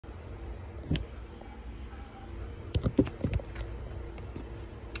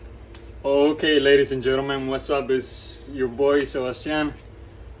Okay, ladies and gentlemen, what's up? It's your boy Sebastian.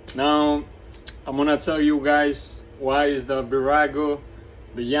 Now I'm gonna tell you guys why is the Virago,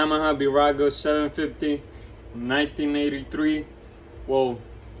 the Yamaha Virago 750 1983, well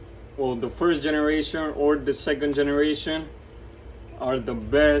the first generation or the second generation are the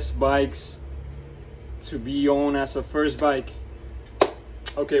best bikes to be owned as a first bike.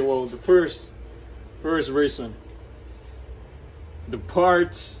 Okay, well, the first reason, the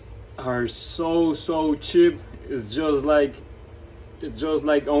parts are so cheap. It's just like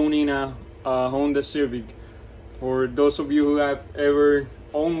owning a Honda Civic. For those of you who have ever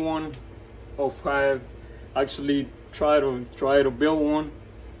owned one or have actually tried to build one,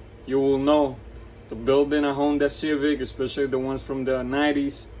 you will know the building a Honda Civic, especially the ones from the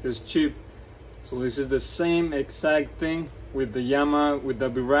 90s, is cheap. So this is the same exact thing with the Yamaha, with the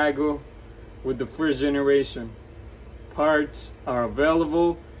Virago, with the first generation. Parts are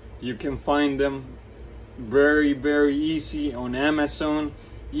available. You can find them very easy on Amazon,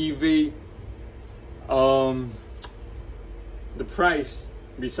 eBay. The price,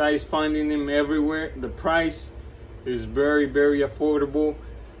 besides finding them everywhere, the price is very affordable.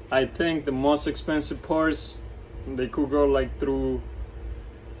 I think the most expensive parts, they could go like through,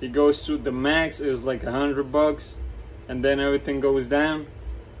 it goes to the max is like $100, and then everything goes down,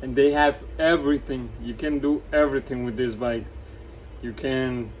 and they have everything. You can do everything with this bike. You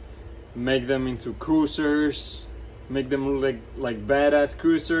can make them into cruisers, make them look like badass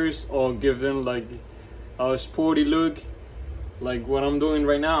cruisers, or give them like a sporty look, like what I'm doing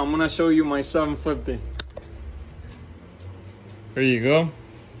right now. I'm gonna show you my 750. There you go.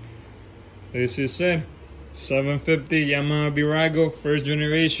 This is it. 750 Yamaha Virago, first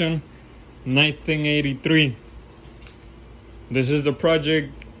generation, 1983. This is the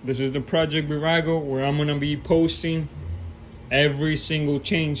project Virago, where I'm gonna be posting every single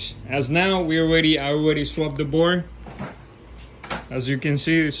change. As now I already swapped the board. As you can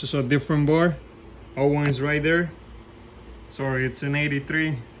see, this is a different board. O1 is right there. Sorry, it's an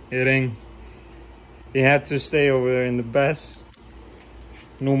 83. It had to stay over there in the best.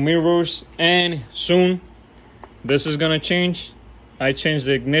 No mirrors, and soon this is gonna change. I changed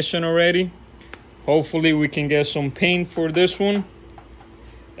the ignition already. Hopefully we can get some paint for this one.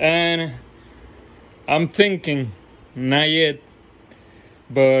 And I'm thinking, not yet,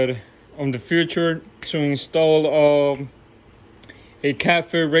 but on the future, to install a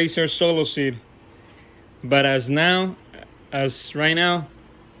cafe racer solo seat. But as right now,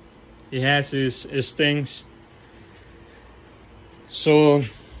 it has its things. So to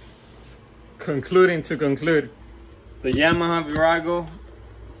conclude, the Yamaha Virago,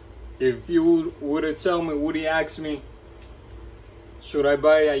 if you would have told me, would you ask me, should I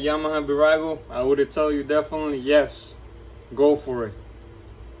buy a Yamaha Virago? I would have told you definitely yes, go for it.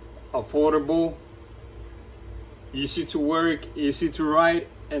 Affordable, easy to work, easy to ride,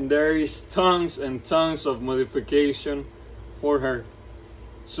 and there is tons and tons of modification for her.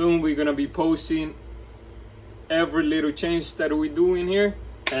 Soon we're gonna be posting every little change that we do in here,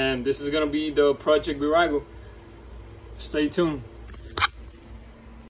 and this is gonna be the Project Virago. Stay tuned.